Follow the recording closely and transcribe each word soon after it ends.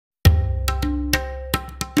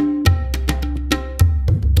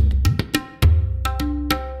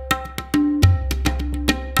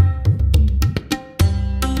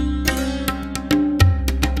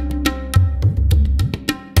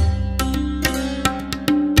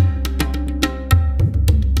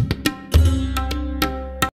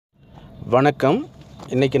வணக்கம்.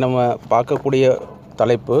 இன்றைக்கி நம்ம பார்க்கக்கூடிய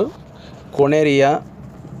தலைப்பு கொனேரியா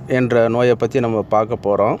என்ற நோயை பற்றி நம்ம பார்க்க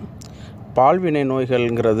போகிறோம். பால்வினை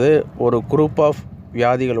நோய்கள்ங்கிறது ஒரு குரூப் ஆஃப்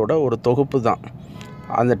வியாதிகளோட ஒரு தொகுப்பு தான்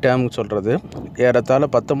அந்த டேர்ம் சொல்கிறது.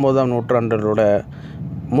 ஏறத்தாழ 19ஆம் நூற்றாண்டோட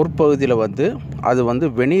முற்பகுதியில் அது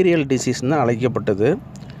வெனீரியல் டிசீஸ்னு அழைக்கப்பட்டது.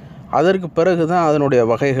 அதற்கு பிறகு தான் அதனுடைய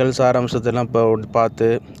வகைகள் சாராம்சத்தெல்லாம் இப்போ பார்த்து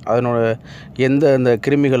அதனோட எந்த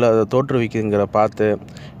கிருமிகள் அதை தோற்றுவிக்குங்கிற பார்த்து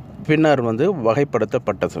பின்னர்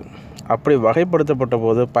வகைப்படுத்தப்பட்டது. அப்படி வகைப்படுத்தப்பட்ட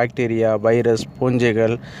போது பாக்டீரியா, வைரஸ்,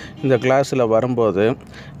 பூஞ்சைகள் இந்த கிளாஸில் வரும்போது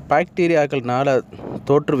பாக்டீரியாக்கள்னால்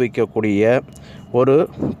தோற்றுவிக்கக்கூடிய ஒரு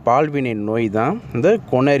பால்வினை நோய் தான் இந்த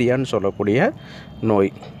கொனேரியான்னு சொல்லக்கூடிய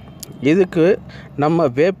நோய். இதுக்கு நம்ம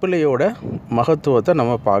வேப்பிலையோட மகத்துவத்தை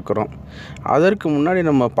நம்ம பார்க்குறோம். அதற்கு முன்னாடி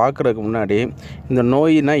நம்ம பார்க்குறதுக்கு முன்னாடி இந்த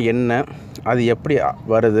நோயினா என்ன, அது எப்படி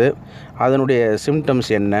வருது, அதனுடைய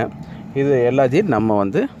சிம்டம்ஸ் என்ன, இது எல்லாத்தையும் நம்ம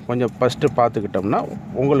கொஞ்சம் ஃபஸ்ட்டு பார்த்துக்கிட்டோம்னா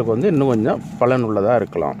உங்களுக்கு இன்னும் கொஞ்சம் பலனுள்ளதாக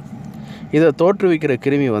இருக்கலாம். இதை தோற்றுவிக்கிற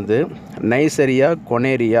கிருமி நைசரியா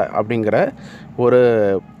கொனேரியா அப்படிங்கிற ஒரு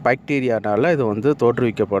பாக்டீரியானால் இது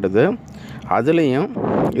தோற்றுவிக்கப்படுது. அதுலேயும்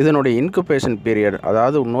இதனுடைய இன்குபேஷன் பீரியட்,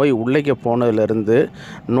 அதாவது நோய் உள்ளே போனதுலேருந்து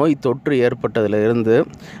நோய் தொற்று ஏற்பட்டதுலேருந்து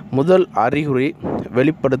முதல் அறிகுறி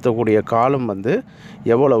வெளிப்படுத்தக்கூடிய காலம்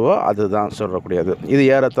எவ்வளவோ அதுதான் சொல்லக்கூடியது. இது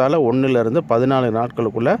ஏறத்தாழ 1லிருந்து 14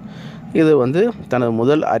 நாட்களுக்குள்ளே இது தனது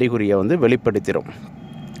முதல் அறிகுறியை வெளிப்படுத்திடும்.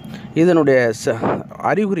 இதனுடைய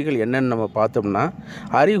அறிகுறிகள் என்னென்னு நம்ம பார்த்தோம்னா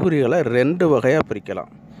அறிகுறிகளை 2 வகையாக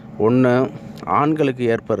பிரிக்கலாம். ஒன்று ஆண்களுக்கு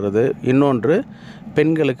ஏற்படுறது, இன்னொன்று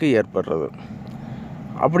பெண்களுக்கு ஏற்படுறது.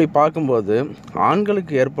 அப்படி பார்க்கும்போது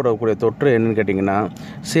ஆண்களுக்கு ஏற்படக்கூடிய தொற்று என்னென்னு கேட்டிங்கன்னா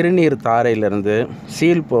சிறுநீர் தாரையிலேருந்து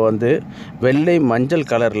சீல்ப்பு வெள்ளை மஞ்சள்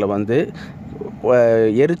கலரில்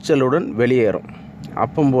எரிச்சலுடன் வெளியேறும்.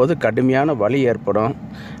 அப்போது கடுமையான வலி ஏற்படும்.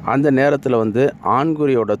 அந்த நேரத்தில்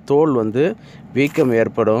ஆண்குறியோட தோல் வீக்கம்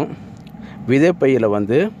ஏற்படும். விதைப்பையில்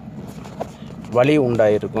வலி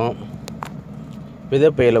உண்டாயிருக்கும்.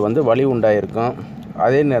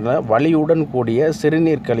 அதே நேரத்தில் வலியுடன் கூடிய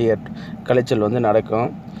சிறுநீர் கழிச்சல் நடக்கும்.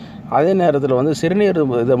 அதே நேரத்தில் சிறுநீர்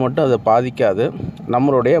இதை மட்டும் அதை பாதிக்காது.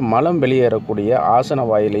 நம்மளுடைய மலம் வெளியேறக்கூடிய ஆசன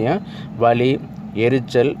வாயிலையும் வலி,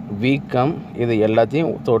 எரிச்சல், வீக்கம் இது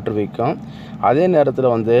எல்லாத்தையும் தோற்றுவிக்கும். அதே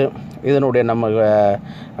நேரத்தில் இதனுடைய நம்ம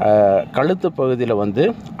கழுத்து பகுதியில்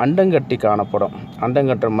அண்டங்கட்டி காணப்படும்.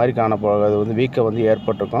 அண்டங்கட்டுற மாதிரி காணப்படும். வீக்கம்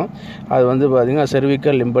ஏற்பட்டிருக்கும். அது பார்த்திங்கன்னா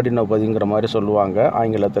செர்விக்கல் லிம்படினோபதிங்கிற மாதிரி சொல்லுவாங்க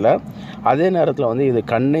ஆங்கிலத்தில். அதே நேரத்தில் இது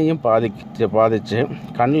கண்ணையும் பாதித்து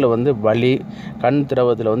கண்ணில் வலி, கண்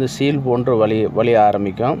திரவத்தில் சீல் போன்ற வலி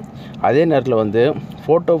ஆரம்பிக்கும். அதே நேரத்தில்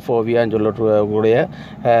ஃபோட்டோஃபோபியான்னு சொல்லக்கூடிய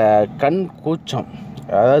கண் கூச்சம்,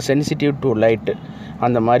 அதாவது சென்சிட்டிவ் டு லைட்டு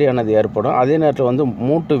அந்த மாதிரியானது ஏற்படும். அதே நேரத்தில்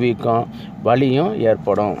மூட்டு வீக்கம், வலியும்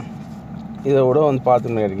ஏற்படும். இதோட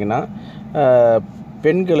பார்த்தோம்னா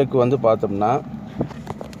பெண்களுக்கு பார்த்தோம்னா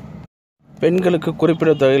பெண்களுக்கு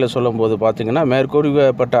குறிப்பிடத்தொகையில் சொல்லும்போது பார்த்திங்கன்னா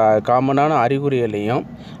மேற்கூறப்பட்ட காமனான அறிகுறிகளையும்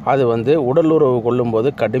அது உடலுறவு கொள்ளும்போது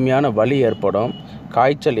கடுமையான வலி ஏற்படும்,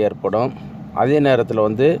 காய்ச்சல் ஏற்படும். அதே நேரத்தில்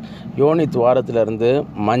யோனி துவாரத்திலிருந்து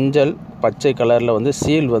மஞ்சள் பச்சை கலரில்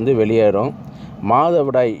சீல் வெளியேறும்.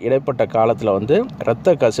 மாதவிடாய் இடைப்பட்ட காலத்தில்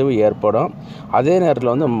இரத்த கசிவு ஏற்படும். அதே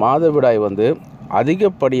நேரத்தில் மாதவிடாய்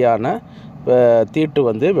அதிகப்படியான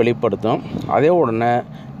தீட்டு வெளிப்படுத்தும். அதே உடனே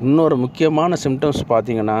இன்னொரு முக்கியமான சிம்டம்ஸ்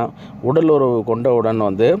பார்த்திங்கன்னா உடலுறவு கொண்டவுடன்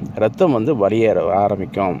இரத்தம் வெளியேற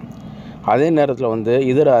ஆரம்பிக்கும். அதே நேரத்தில்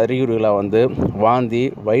இதர அறிகுறிகளாக வாந்தி,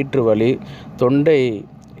 வயிற்று வலி, தொண்டை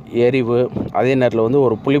எரிவு, அதே நேரத்தில்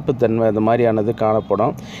ஒரு புளிப்புத்தன்மை இந்த மாதிரியானது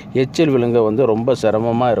காணப்படும். எச்சில் விழுங்க ரொம்ப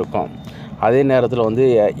சிரமமாக இருக்கும். அதே நேரத்தில்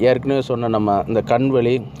ஏற்கனவே சொன்ன நம்ம இந்த கண்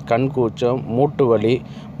வலி, கண் கூச்சம், மூட்டு வலி,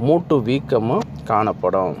 மூட்டு வீக்கமும்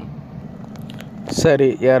காணப்படும். சரி,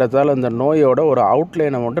 ஏறத்தாழ இந்த நோயோட ஒரு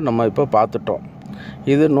அவுட்லைனை மட்டும் நம்ம இப்போ பார்த்துட்டோம்.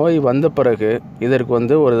 இது நோய் வந்த பிறகு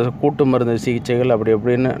இதற்கு ஒரு கூட்டு மருந்து சிகிச்சைகள் அப்படி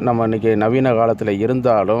எப்படின்னு நம்ம இன்றைக்கி நவீன காலத்தில்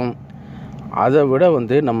இருந்தாலும் அதை விட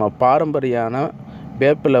நம்ம பாரம்பரியான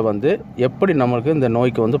வேப்பில் எப்படி நம்மளுக்கு இந்த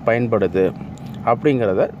நோய்க்கு பயன்படுது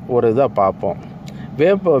அப்படிங்கிறத ஒரு இதாக பார்ப்போம்.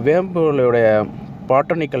 வேம்புகளுடைய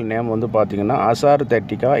பாட்டனிக்கல் நேம் பார்த்திங்கன்னா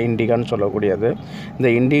அசார்தெட்டிகா இண்டிகான்னு சொல்லக்கூடியது. இந்த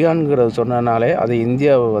இண்டிகான்ங்கிறது சொன்னனாலே அது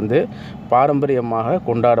இந்தியாவை பாரம்பரியமாக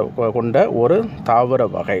கொண்ட ஒரு தாவர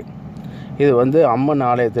வகை. இது அம்மன்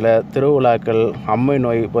ஆலயத்தில் திருவிழாக்கள், அம்மை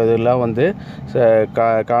நோய் இதெல்லாம்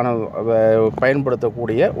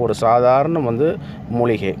பயன்படுத்தக்கூடிய ஒரு சாதாரண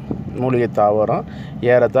மூலிகை தாவரம்.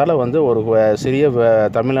 ஏறத்தாழ ஒரு சிறிய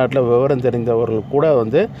தமிழ்நாட்டில் விவரம் தெரிந்தவர்கள் கூட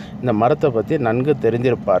இந்த மரத்தை பற்றி நன்கு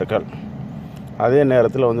தெரிந்திருப்பார்கள். அதே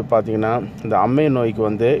நேரத்தில் பார்த்திங்கன்னா இந்த அம்மை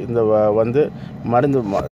நோய்க்கு இந்த மருந்து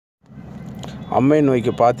அம்மை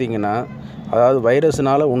நோய்க்கு பார்த்திங்கன்னா அதாவது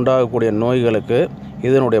வைரஸ்னால் உண்டாகக்கூடிய நோய்களுக்கு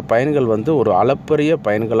இதனுடைய பயன்கள் வந்து ஒரு அளப்பரிய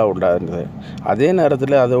பயன்களாக உண்டாகுது. அதே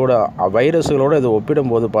நேரத்தில் அதோட வைரஸ்களோடு இது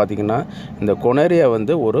ஒப்பிடும்போது பார்த்திங்கன்னா இந்த கொனேரியா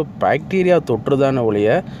வந்து ஒரு பாக்டீரியா தொற்றுதான ஒழிய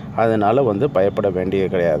அதனால் வந்து பயப்பட வேண்டியது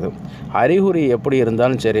கிடையாது. அறிகுறி எப்படி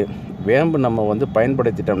இருந்தாலும் சரி, வேம்பு நம்ம வந்து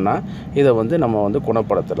பயன்படுத்திட்டோம்னா இதை வந்து நம்ம வந்து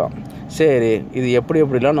குணப்படுத்தலாம். சரி, இது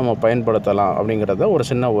எப்படிலாம் நம்ம பயன்படுத்தலாம் அப்படிங்கிறத ஒரு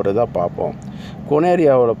சின்ன ஒரு இதாக பார்ப்போம்.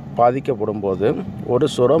 கொனேரியாவில் பாதிக்கப்படும் போது ஒரு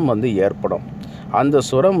சுரம் வந்து ஏற்படும். அந்த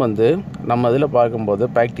சுரம் வந்து நம்ம இதில் பார்க்கும்போது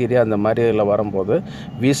பாக்டீரியா அந்த மாதிரி இதில் வரும்போது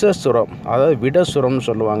விஷசுரம், அதாவது விடசுரம்னு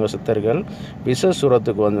சொல்லுவாங்க சித்தர்கள்.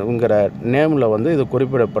 விஷசுரத்துக்கு வந்துங்கிற நேமில் வந்து இது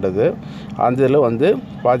குறிப்பிடப்படுது. அந்த இதில் வந்து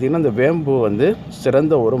பார்த்திங்கன்னா இந்த வேம்பு வந்து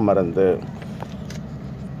சிறந்த ஒரு மருந்து.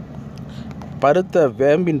 பருத்த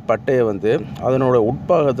வேம்பின் பட்டையை வந்து அதனோட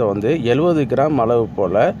உட்பாகத்தை வந்து 70 கிராம் அளவு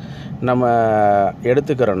போல் நம்ம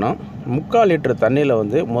எடுத்துக்கிறணும். 3/4 லிட்டர் தண்ணியில்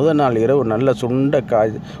வந்து முதல் நாள் இரவு நல்ல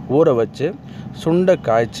ஊற வச்சு சுண்டை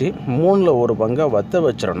காய்ச்சி 3ல் 1 பங்காக வற்ற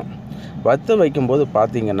வச்சிடணும். வற்ற வைக்கும்போது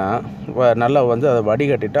பார்த்திங்கன்னா நல்லா வந்து அதை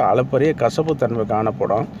வடிகட்டிட்டு அளப்பரிய கசப்பு தன்மை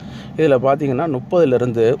காணப்படும். இதில் பார்த்திங்கன்னா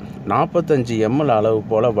 30லிருந்து 45 ml அளவு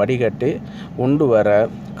போல் வடிகட்டி உண்டு வர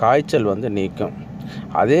காய்ச்சல் வந்து நீக்கும்.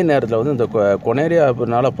 அதே நேரத்தில் வந்து இந்த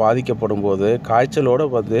கொனேரியாவினால் பாதிக்கப்படும் போது காய்ச்சலோடு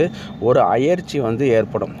வந்து ஒரு அயற்சி வந்து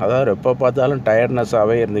ஏற்படும். அதாவது எப்போ பார்த்தாலும்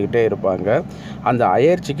டயர்ட்னஸாகவே இருந்துக்கிட்டே இருப்பாங்க. அந்த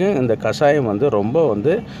அயற்சிக்கும் இந்த கஷாயம் வந்து ரொம்ப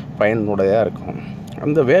வந்து பயனுடையதாக இருக்கும்.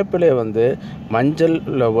 அந்த வேப்பிலையை வந்து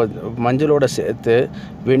மஞ்சளோடு சேர்த்து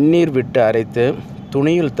வெந்நீர் விட்டு அரைத்து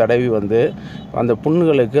துணியில் தடவி வந்து அந்த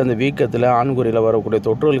புண்ணுகளுக்கு, அந்த வீக்கத்தில், ஆண்குறியில் வரக்கூடிய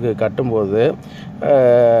தொற்றுகளுக்கு கட்டும்போது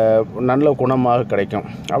நல்ல குணமாக கிடைக்கும்.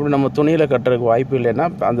 அப்படி நம்ம துணியில் கட்டுறதுக்கு வாய்ப்பு இல்லைன்னா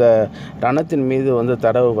அந்த ரணத்தின் மீது வந்து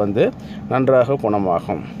தடவு வந்து நன்றாக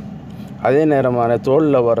குணமாகும். அதே நேரமான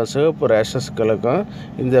தோலில் வர சிவப்பு ரேஷஸ்களுக்கும்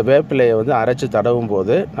இந்த வேப்பிலையை வந்து அரைச்சி தடவும்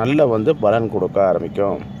போது நல்ல வந்து பலன் கொடுக்க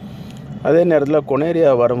ஆரம்பிக்கும். அதே நேரத்தில் கொனேரியா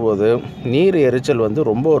வரும்போது நீர் எரிச்சல்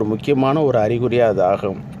வந்து ரொம்ப ஒரு முக்கியமான ஒரு அறிகுறியாக அது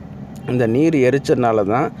ஆகும். இந்த நீர் எரிச்சல்னால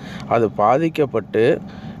தான் அது பாதிக்கப்பட்டு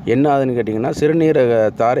என்ன ஆகுதுன்னு கேட்டிங்கன்னா சிறுநீரக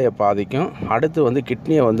தாரையை பாதிக்கும். அடுத்து வந்து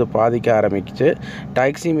கிட்னியை வந்து பாதிக்க ஆரம்பிச்சு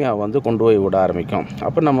டாக்ஸீமியா வந்து கொண்டு போய் விட ஆரம்பிக்கும்.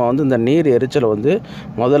 அப்போ நம்ம வந்து இந்த நீர் எரிச்சலை வந்து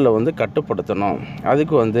முதல்ல வந்து கட்டுப்படுத்தணும்.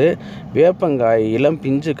 அதுக்கு வந்து வேப்பங்காய், இளம்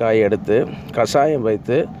பிஞ்சு காய் எடுத்து கஷாயம்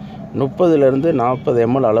வைத்து 30லிருந்து 40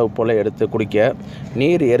 ml அளவு போல் எடுத்து குடிக்க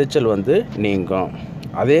நீர் எரிச்சல் வந்து நீங்கும்.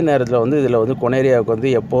 அதே நேரத்தில் வந்து இதில் வந்து கொனேரியாவுக்கு வந்து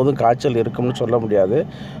எப்போதும் காய்ச்சல் இருக்கும்னு சொல்ல முடியாது.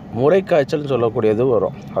 முறைக்காய்ச்சல்னு சொல்லக்கூடியது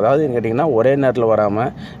வரும். அதாவது கேட்டிங்கன்னா ஒரே நேரத்தில் வராமல்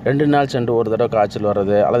 2 நாள் சென்று ஒரு தடவை காய்ச்சல்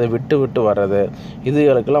வர்றது அல்லது விட்டு வர்றது,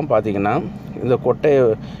 இதுகளுக்கெல்லாம் பார்த்திங்கன்னா இந்த கொட்டையை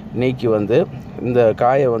நீக்கி வந்து இந்த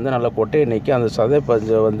காயை வந்து நல்லா கொட்டையை நீக்கி அந்த சதை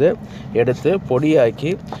பஞ்சை வந்து எடுத்து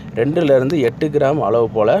பொடியாக்கி 2லிருந்து 8 கிராம் அளவு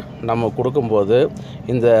போல் நம்ம கொடுக்கும்போது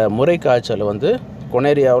இந்த முறைக்காய்ச்சல் வந்து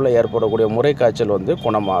கொனேரியாவில் ஏற்படக்கூடிய முறைக்காய்ச்சல் வந்து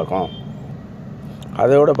குணமாகும்.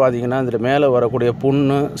 அதோடு பார்த்திங்கன்னா இதில் மேலே வரக்கூடிய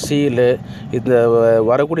புண்ணு, சீலு, இந்த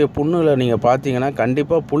வரக்கூடிய புண்ணில் நீங்கள் பார்த்தீங்கன்னா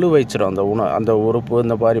கண்டிப்பாக புழு வைச்சிடும் அந்த உறுப்பு,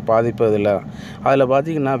 இந்த மாதிரி பாதிப்பு இதில். அதில்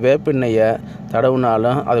பார்த்திங்கன்னா வேப்பெண்ணெயை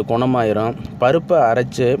தடவுனாலும் அது குணமாயிரும். பருப்பை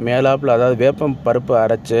அரைச்சி மேலாப்பில், அதாவது வேப்பம் பருப்பை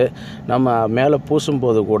அரைச்சி நம்ம மேலே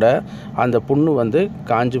பூசும்போது கூட அந்த புண்ணு வந்து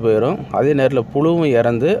காஞ்சு போயிடும். அதே நேரத்தில் புழுவும்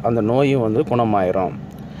இறந்து அந்த நோயும் வந்து குணமாயிரும்.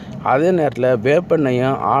 அதே நேரத்தில்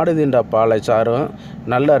வேப்பெண்ணையும் ஆடுதிண்டா பாலை சாரும்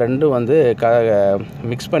நல்லா ரெண்டும் வந்து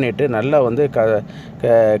மிக்ஸ் பண்ணிவிட்டு நல்லா வந்து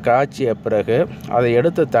காய்ச்சிய பிறகு அதை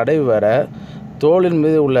எடுத்து தடவி வர தோலின்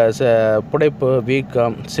மீது உள்ள புடைப்பு,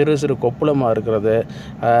 வீக்கம், சிறு கொப்புளமாக இருக்கிறது,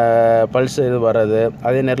 பல்ஸ் இது வர்றது,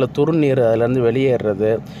 அதே நேரத்தில் துருநீர் அதிலேருந்து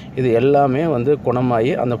வெளியேறது, இது எல்லாமே வந்து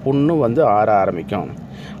குணமாகி அந்த புண்ணும் வந்து ஆற ஆரம்பிக்கும்.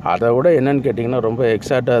 அதை விட என்னென்னு கேட்டிங்கன்னா ரொம்ப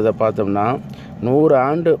எக்ஸாக்டாக அதை பார்த்தோம்னா 100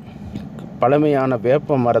 ஆண்டு பழமையான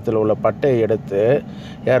வேப்ப மரத்தில் உள்ள பட்டையை எடுத்து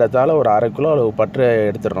ஏறத்தாழ ஒரு 1/2 கிலோ அளவு பட்டையை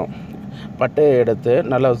எடுத்துடணும். பட்டையை எடுத்து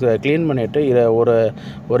நல்லா க்ளீன் பண்ணிவிட்டு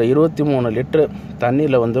ஒரு 23 லிட்ரு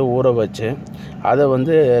தண்ணியில் வந்து ஊற வச்சு அதை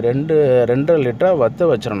வந்து 2.5 லிட்டராக வற்ற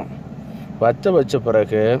வச்சிடணும். வற்ற வச்ச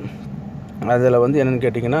பிறகு அதில் வந்து என்னென்னு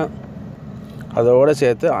கேட்டிங்கன்னா அதோடு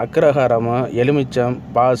சேர்த்து அக்ரஹாரம், எலுமிச்சம்,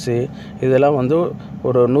 பாசி இதெல்லாம் வந்து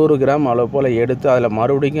ஒரு 100 கிராம் அளவு போல் எடுத்து அதில்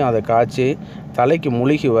மறுபடியும் அதை காய்ச்சி தலைக்கு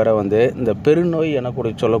முழுகி வர வந்து இந்த பெருநோய்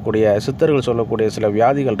எனக்கூடிய சொல்லக்கூடிய சித்தர்கள் சொல்லக்கூடிய சில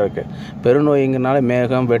வியாதிகள் இருக்குது. பெருநோய்ங்கனால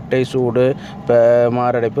மேகம், வெட்டை, சூடு,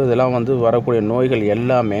 மாரடைப்பு இதெல்லாம் வந்து வரக்கூடிய நோய்கள்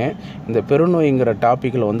எல்லாமே இந்த பெருநோய்ங்கிற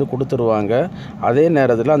டாப்பிக்கில் வந்து கொடுத்துருவாங்க. அதே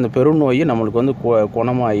நேரத்தில் அந்த பெருநோய் நம்மளுக்கு வந்து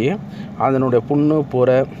குணமாகி அதனுடைய புண்ணு,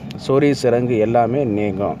 புரை, சொறி, சிரங்கு எல்லாமே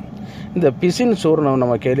நீங்கும். இந்த பிசின் சூர்ணம்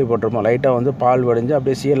நம்ம கேள்விப்பட்டிருப்போம். லைட்டாக வந்து பால் வடிஞ்சு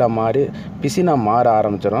அப்படியே சீலாக மாறி பிசினாக மாற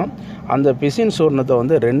ஆரம்பிச்சிடும். அந்த பிசின் சூர்ணத்தை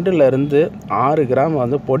வந்து 2லேருந்து 6 கிராம்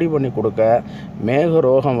வந்து பொடி பண்ணி கொடுக்க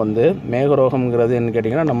மேகரோகம்ங்கிறது என்ன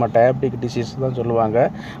கேட்டிங்கன்னா நம்ம டயாபெட்டிக் டிசீஸ் தான் சொல்லுவாங்க.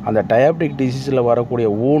 அந்த டயாபெட்டிக் டிசீஸில் வரக்கூடிய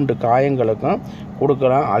ஊண்டு காயங்களுக்கும்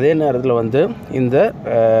கொடுக்கலாம். அதே நேரத்தில் வந்து இந்த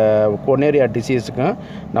கொனேரியா டிசீஸுக்கும்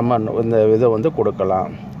நம்ம இந்த இதை வந்து கொடுக்கலாம்.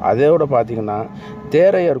 அதோடு பார்த்திங்கன்னா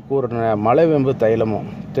தேரையர் கூறின மலைவேம்பு தைலமும்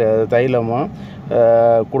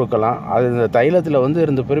கொடுக்கலாம். அது இந்த தைலத்தில் வந்து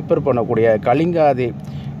இருந்து ப்ரிப்பேர் பண்ணக்கூடிய கலிங்காதி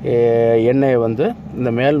எண்ணெயை வந்து இந்த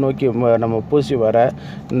மேல் நோக்கி நம்ம பூசி வர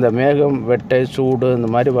இந்த மேகம், வெட்டை, சூடு இந்த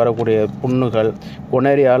மாதிரி வரக்கூடிய புண்ணுகள்,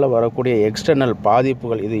 கொனேரியாவில் வரக்கூடிய எக்ஸ்டர்னல்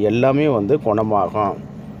பாதிப்புகள் இது எல்லாமே வந்து குணமாகும்.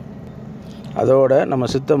 அதோடு நம்ம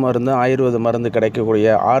சித்த மருந்து, ஆயுர்வேத மருந்து கிடைக்கக்கூடிய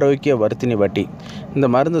ஆரோக்கிய வர்த்தினி வட்டி இந்த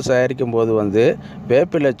மருந்து தயாரிக்கும் போது வந்து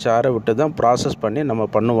வேப்பிலை சாறை விட்டு தான் ப்ராசஸ் பண்ணி நம்ம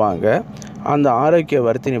பண்ணுவாங்க. அந்த ஆரோக்கிய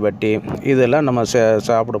வர்த்தினி வட்டி இதெல்லாம் நம்ம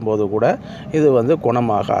சாப்பிடும்போது கூட இது வந்து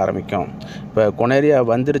குணமாக ஆரம்பிக்கும். இப்போ கொனேரியா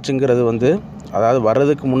வந்துருச்சுங்கிறது வந்து அதாவது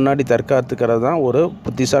வர்றதுக்கு முன்னாடி தற்காத்துக்கிறது தான் ஒரு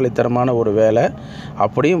புத்திசாலித்தனமான ஒரு வேலை.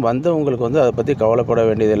 அப்படியும் வந்தவங்களுக்கு வந்து அதை பற்றி கவலைப்பட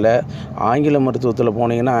வேண்டியதில்லை. ஆங்கில மருத்துவத்தில்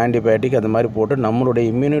போனீங்கன்னா ஆன்டிபயோட்டிக் அந்த மாதிரி போட்டு நம்மளுடைய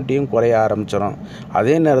இம்யூனிட்டியும் குறைய ஆரம்பிச்சிடும்.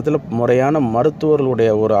 அதே நேரத்தில் முறையான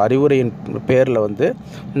மருத்துவர்களுடைய ஒரு அறிவுரையின் பேரில் வந்து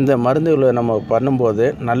இந்த மருந்துகளை நம்ம பண்ணும்போது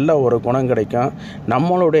நல்ல ஒரு குணம் கிடைக்கும்.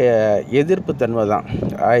 நம்மளுடைய எதிர்ப்பு தன்மை தான்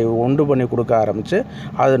உண்டு பண்ணி கொடுக்க ஆரம்பித்து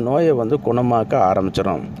அது நோயை வந்து குணமாக்க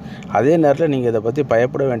ஆரம்பிச்சிடும். அதே நேரத்தில் நீங்கள் இதை பற்றி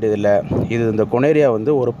பயப்பட வேண்டியதில்லை. இது இந்த கொனேரியா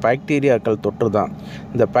வந்து ஒரு பாக்டீரியாக்கள் தொற்று தான்.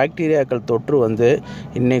 இந்த பாக்டீரியாக்கள் தொற்று வந்து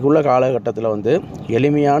இன்றைக்குள்ள காலகட்டத்தில் வந்து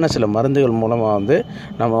எளிமையான சில மருந்துகள் மூலமாக வந்து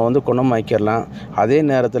நம்ம வந்து குணமாக்கிடலாம். அதே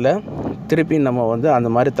நேரத்தில் திருப்பி நம்ம வந்து அந்த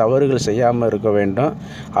மாதிரி தவறுகள் செய்யாமல் இருக்க வேண்டும்.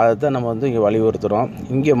 அதை தான் நம்ம வந்து இங்கே வலியுறுத்துகிறோம்.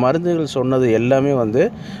 இங்கே மருந்துகள் சொன்னது எல்லாமே வந்து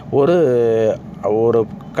ஒரு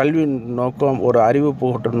கல்வி நோக்கம், ஒரு அறிவு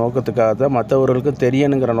புகட்டு நோக்கத்துக்காக தான், மற்றவர்களுக்கு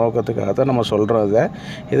தெரியணுங்கிற நோக்கத்துக்காக தான் நம்ம சொல்கிறோம்.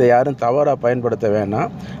 இதை யாரும் தவறாக பயன்படுத்த வேணாம்.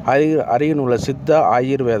 அருகில் உள்ள சித்தா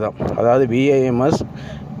ஆயுர்வேதம், அதாவது பிஏஎம்எஸ்,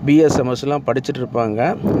 பிஎஸ்எம்எஸ்லாம் படிச்சுட்டு இருப்பாங்க.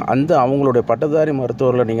 அந்த அவங்களுடைய பட்டதாரி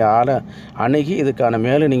மருத்துவர்களை நீங்கள் அணுகி இதுக்கான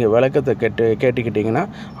மேலும் நீங்கள் விளக்கத்தை கேட்டுக்கிட்டிங்கன்னா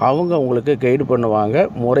அவங்க உங்களுக்கு கைடு பண்ணுவாங்க.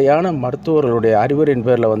 முறையான மருத்துவர்களுடைய அறிவுரையின்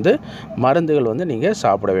பேரில் வந்து மருந்துகள் வந்து நீங்கள்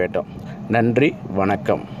சாப்பிட வேண்டும். நன்றி,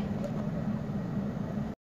 வணக்கம்.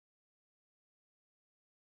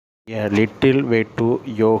 A little way to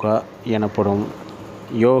yoga எனப்படும்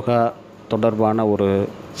யோகா தொடர்பான ஒரு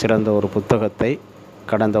சிறந்த ஒரு புத்தகத்தை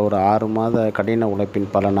கடந்த ஒரு 6 மாத கடின உழைப்பின்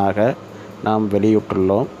பலனாக நாம்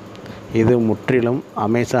வெளியிட்டுள்ளோம். இது முற்றிலும்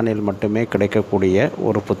அமேசானில் மட்டுமே கிடைக்கக்கூடிய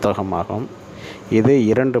ஒரு புத்தகமாகும். இது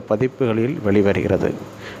 2 பதிப்புகளில் வெளிவருகிறது.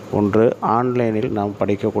 ஒன்று ஆன்லைனில் நாம்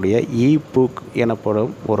படிக்கக்கூடிய புக்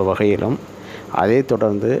எனப்படும் ஒரு வகையிலும், அதை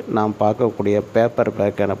தொடர்ந்து நாம் பார்க்கக்கூடிய பேப்பர்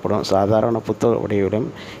பேக் எனப்படும் சாதாரண புத்தக வடிவிலும்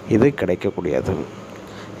இது கிடைக்கக்கூடியது.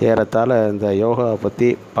 ஏறத்தாழ இந்த யோகாவை பற்றி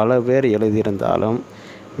பல பேர் எழுதியிருந்தாலும்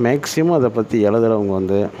மேக்சிமம் அதை பற்றி எழுதுகிறவங்க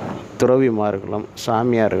வந்து துறவிமார்களும்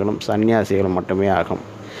சாமியார்களும் சன்னியாசிகளும் மட்டுமே ஆகும்.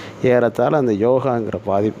 ஏறத்தாழ அந்த யோகாங்கிற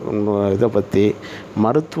இதை பற்றி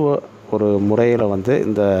மருத்துவ ஒரு முறையில் வந்து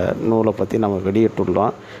இந்த நூலை பற்றி நம்ம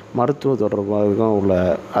வெளியிட்டுள்ளோம். மருத்துவ தொடர்பாக உள்ள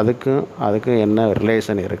அதுக்கும் என்ன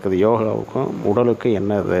ரிலேஷன் இருக்குது, யோகாவுக்கும் உடலுக்கும்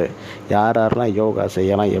என்னது, யாரெல்லாம் யோகா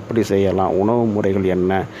செய்யலாம், எப்படி செய்யலாம், உணவு முறைகள்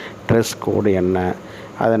என்ன, ட்ரெஸ் கோடு என்ன,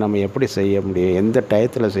 அதை நம்ம எப்படி செய்ய முடியும், எந்த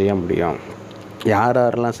டயத்தில் செய்ய முடியும்,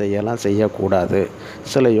 யாரெல்லாம் செய்யலாம், செய்யக்கூடாது,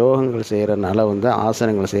 சில யோகங்கள் செய்கிறதுனால வந்து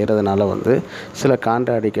ஆசனங்கள் செய்கிறதுனால வந்து சில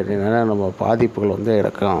கான்ட்ராடிக்டரியான நம்ம பாதிப்புகள் வந்து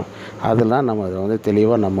இருக்கும். அதெல்லாம் நம்ம அதை வந்து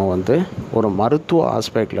தெளிவாக நம்ம வந்து ஒரு மருத்துவ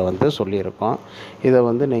ஆஸ்பெக்டில் வந்து சொல்லியிருக்கோம். இதை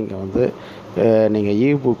வந்து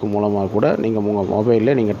நீங்கள் புக்கு மூலமாக கூட நீங்கள் உங்கள்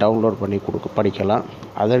மொபைலில் நீங்கள் டவுன்லோட் பண்ணி படிக்கலாம்.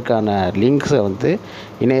 அதற்கான லிங்க்ஸை வந்து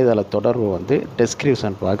இணையதள தொடர்பு வந்து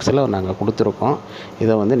டெஸ்கிரிப்ஷன் பாக்ஸில் நாங்கள் கொடுத்துருக்கோம்.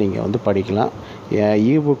 இதை வந்து நீங்கள் வந்து படிக்கலாம்.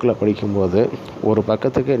 புக்கில் படிக்கும்போது ஒரு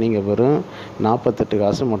பக்கத்துக்கு நீங்கள் வெறும் 48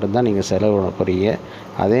 காசு மட்டும்தான் நீங்கள் செலவிட போகிறீங்க.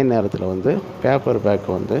 அதே நேரத்தில் வந்து பேப்பர் பேக்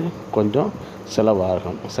வந்து கொஞ்சம்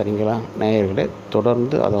செலவாகும். சரிங்களா நேயர்களே,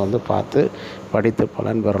 தொடர்ந்து அதை வந்து பார்த்து படித்து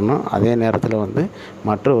பலன் பெறணும். அதே நேரத்தில் வந்து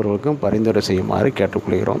மற்றவர்களுக்கும் பரிந்துரை செய்யுமாறு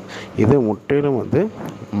கேட்டுக்கொள்கிறோம். இது முற்றிலும் வந்து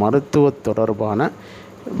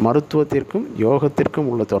மருத்துவத்திற்கும் யோகத்திற்கும்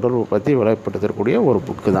உள்ள தொடர்பு பற்றி வெளிப்படுத்தக்கூடிய ஒரு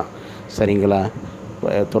புக்கு தான். சரிங்களா,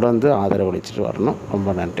 தொடர்ந்து ஆதரவு அளிச்சுட்டு வரணும்.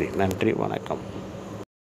 ரொம்ப நன்றி, வணக்கம்.